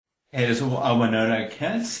It is Winona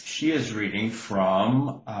Kent. She is reading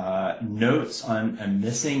from Notes on a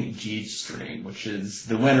Missing G String, which is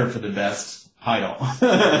the winner for the best title.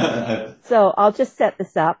 So I'll just set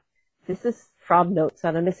this up. This is from Notes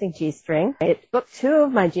on a Missing G-String. It's book 2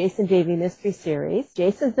 of my Jason Davy mystery series.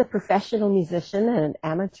 Jason's a professional musician and an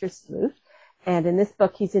amateur sleuth. And in this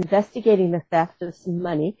book, he's investigating the theft of some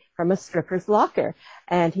money from a stripper's locker.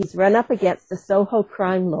 And he's run up against a Soho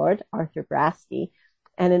crime lord, Arthur Brasky.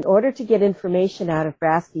 And in order to get information out of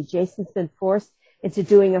Brasky, Jason's been forced into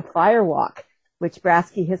doing a fire walk, which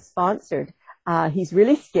Brasky has sponsored. He's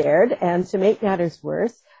really scared, and to make matters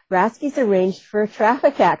worse, Brasky's arranged for a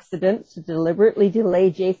traffic accident to deliberately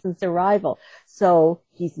delay Jason's arrival. So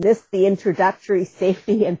he's missed the introductory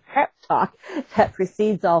safety and prep talk that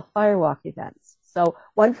precedes all firewalk events. So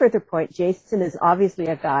one further point, Jason is obviously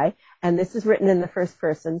a guy, and this is written in the first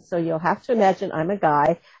person, so you'll have to imagine I'm a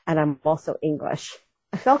guy, and I'm also English.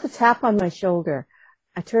 I felt a tap on my shoulder.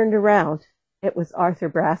 I turned around. It was Arthur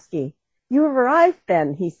Brasky. "You have arrived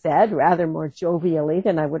then," he said, rather more jovially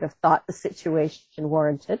than I would have thought the situation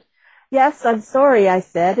warranted. "Yes, I'm sorry," I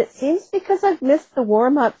said. "It seems because I've missed the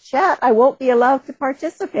warm-up chat, I won't be allowed to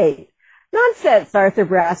participate." "Nonsense," Arthur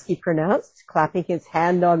Brasky pronounced, clapping his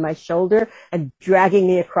hand on my shoulder and dragging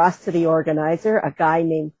me across to the organizer, a guy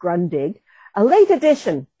named Grundig. "A late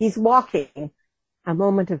addition. He's walking." A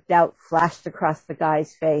moment of doubt flashed across the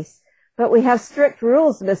guy's face. "But we have strict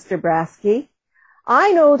rules, Mr. Brasky."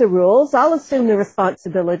 "I know the rules. I'll assume the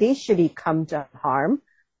responsibility should he come to harm."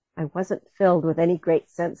 I wasn't filled with any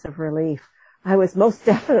great sense of relief. I was most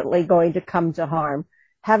definitely going to come to harm.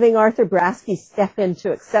 Having Arthur Brasky step in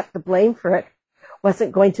to accept the blame for it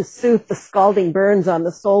wasn't going to soothe the scalding burns on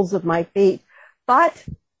the soles of my feet. "But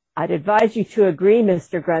I'd advise you to agree,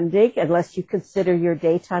 Mr. Grundig, unless you consider your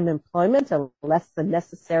daytime employment a less than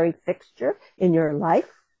necessary fixture in your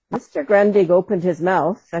life." Mr. Grundig opened his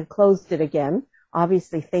mouth and closed it again,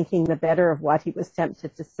 obviously thinking the better of what he was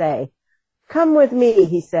tempted to say. "Come with me,"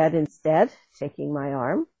 he said instead, taking my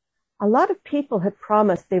arm. A lot of people had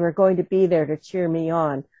promised they were going to be there to cheer me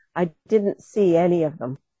on. I didn't see any of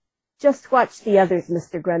them. "Just watch the others,"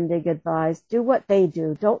 Mr. Grundig advised. "Do what they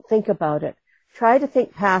do. Don't think about it. Try to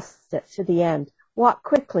think past it to the end. Walk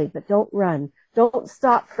quickly, but don't run. Don't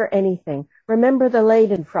stop for anything. Remember the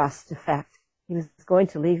Leidenfrost effect." He was going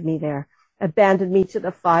to leave me there, abandon me to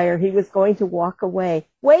the fire. He was going to walk away.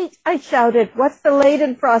 "Wait," I shouted. "What's the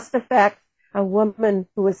Leidenfrost effect?" A woman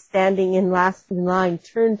who was standing in last in line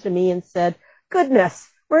turned to me and said,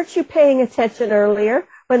 "Goodness, weren't you paying attention earlier?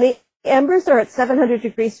 When the embers are at 700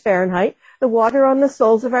 degrees Fahrenheit, the water on the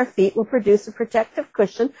soles of our feet will produce a protective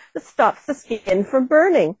cushion that stops the skin from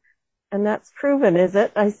burning." "And that's proven, is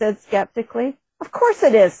it?" I said skeptically. "Of course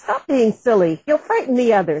it is. Stop being silly. You'll frighten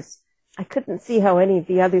the others." I couldn't see how any of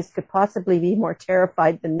the others could possibly be more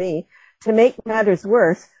terrified than me. To make matters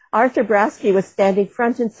worse, Arthur Brasky was standing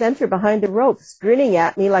front and center behind the ropes, grinning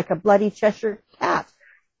at me like a bloody Cheshire cat.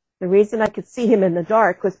 The reason I could see him in the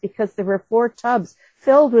dark was because there were 4 tubs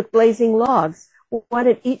filled with blazing logs, one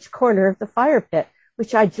at each corner of the fire pit,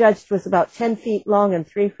 which I judged was about 10 feet long and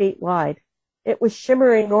 3 feet wide. It was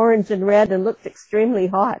shimmering orange and red and looked extremely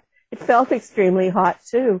hot. It felt extremely hot,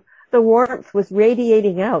 too. The warmth was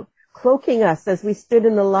radiating out, cloaking us as we stood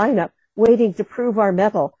in the lineup, waiting to prove our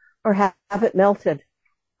mettle or have it melted.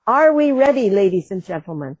 "Are we ready, ladies and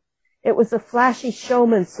gentlemen?" It was a flashy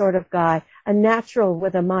showman sort of guy, a natural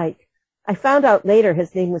with a mic. I found out later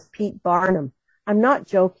his name was Pete Barnum. I'm not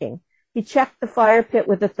joking. He checked the fire pit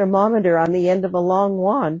with a thermometer on the end of a long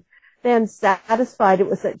wand, then, satisfied it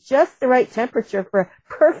was at just the right temperature for a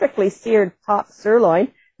perfectly seared top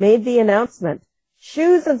sirloin, made the announcement,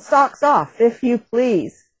 "Shoes and socks off, if you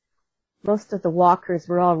please." Most of the walkers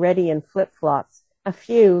were already in flip-flops. A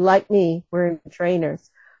few, like me, were in trainers.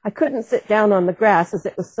 I couldn't sit down on the grass as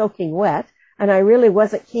it was soaking wet, and I really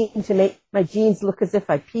wasn't keen to make my jeans look as if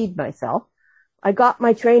I peed myself. I got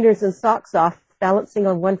my trainers and socks off, balancing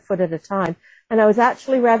on one foot at a time, and I was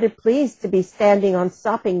actually rather pleased to be standing on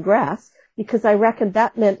sopping grass, because I reckoned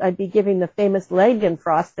that meant I'd be giving the famous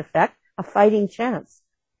Leidenfrost effect a fighting chance.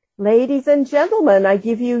 "Ladies and gentlemen, I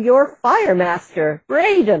give you your fire master,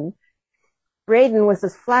 Braden." Braden was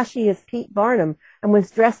as flashy as Pete Barnum and was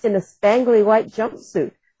dressed in a spangly white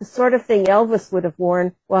jumpsuit, the sort of thing Elvis would have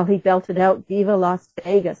worn while he belted out "Viva Las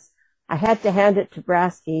Vegas." I had to hand it to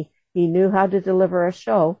Brasky. He knew how to deliver a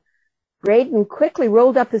show. Braden quickly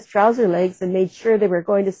rolled up his trouser legs and made sure they were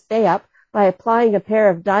going to stay up by applying a pair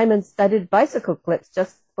of diamond-studded bicycle clips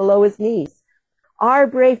just below his knees. "Our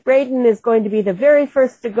brave Braden is going to be the very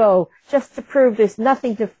first to go, just to prove there's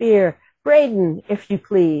nothing to fear. Braden, if you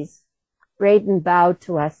please." Braden bowed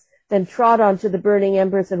to us, then trod onto the burning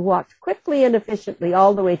embers and walked quickly and efficiently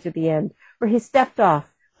all the way to the end, where he stepped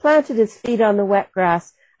off, planted his feet on the wet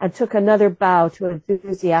grass, and took another bow to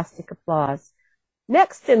enthusiastic applause.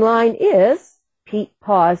 Next in line is... Pete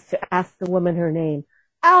paused to ask the woman her name.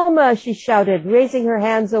 "Alma," she shouted, raising her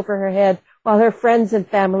hands over her head while her friends and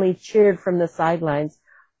family cheered from the sidelines.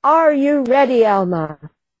 "Are you ready, Alma?"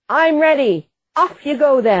 "I'm ready. Off you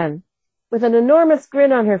go then." With an enormous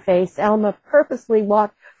grin on her face, Alma purposely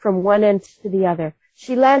walked from one end to the other.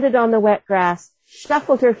 She landed on the wet grass,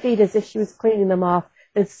 shuffled her feet as if she was cleaning them off,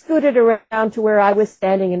 then scooted around to where I was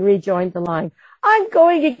standing and rejoined the line. "I'm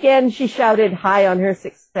going again," she shouted, high on her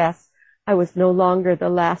success. I was no longer the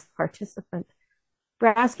last participant.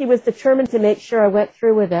 Brasky was determined to make sure I went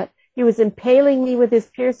through with it. He was impaling me with his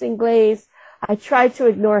piercing gaze. I tried to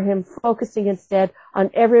ignore him, focusing instead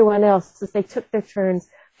on everyone else as they took their turns,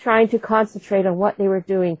 trying to concentrate on what they were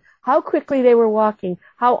doing, how quickly they were walking,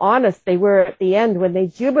 how honest they were at the end when they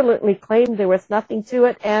jubilantly claimed there was nothing to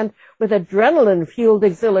it and, with adrenaline-fueled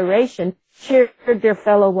exhilaration, cheered their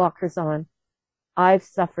fellow walkers on. I've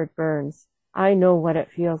suffered burns. I know what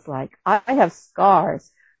it feels like. I have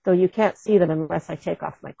scars, though you can't see them unless I take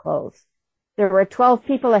off my clothes. There were 12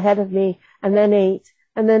 people ahead of me, and then 8,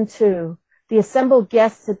 and then 2. The assembled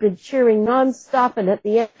guests had been cheering nonstop, and at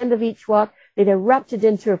the end of each walk, they'd erupted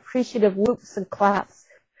into appreciative whoops and claps.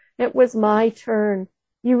 It was my turn.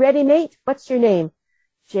 "You ready, mate? What's your name?"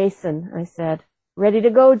 "Jason," I said. "Ready to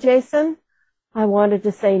go, Jason?" I wanted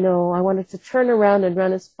to say no. I wanted to turn around and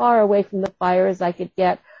run as far away from the fire as I could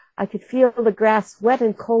get. I could feel the grass wet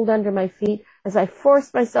and cold under my feet as I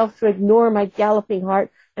forced myself to ignore my galloping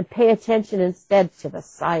heart and pay attention instead to the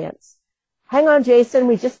science. "Hang on, Jason.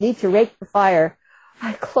 We just need to rake the fire."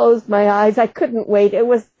 I closed my eyes. I couldn't wait. It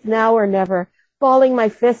was now or never. Balling my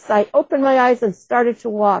fists, I opened my eyes and started to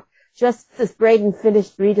walk, just as Braden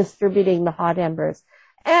finished redistributing the hot embers.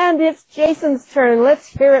 "And it's Jason's turn. Let's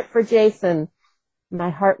hear it for Jason." My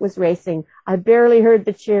heart was racing. I barely heard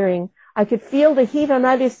the cheering. I could feel the heat on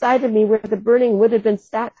either side of me where the burning wood had been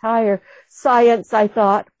stacked higher. Science, I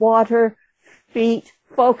thought. Water, feet,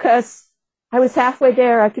 focus. I was halfway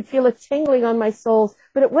there. I could feel a tingling on my soles,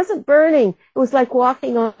 but it wasn't burning. It was like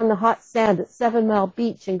walking on the hot sand at 7 Mile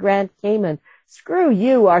Beach in Grand Cayman. "Screw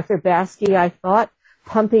you, Arthur Baskey," I thought,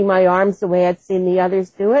 pumping my arms the way I'd seen the others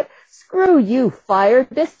do it. "Screw you, fire.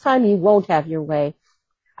 This time you won't have your way."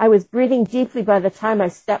 I was breathing deeply by the time I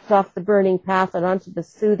stepped off the burning path and onto the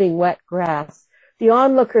soothing wet grass. The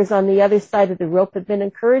onlookers on the other side of the rope had been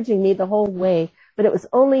encouraging me the whole way, but it was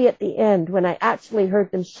only at the end when I actually heard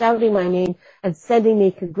them shouting my name and sending me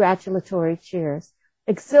congratulatory cheers.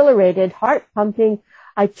 Exhilarated, heart pumping,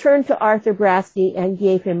 I turned to Arthur Brasky and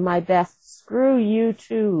gave him my best "screw you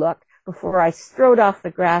too" look before I strode off the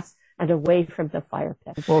grass and away from the fire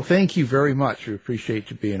pit. Well, thank you very much. We appreciate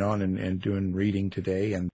you being on and doing reading today. And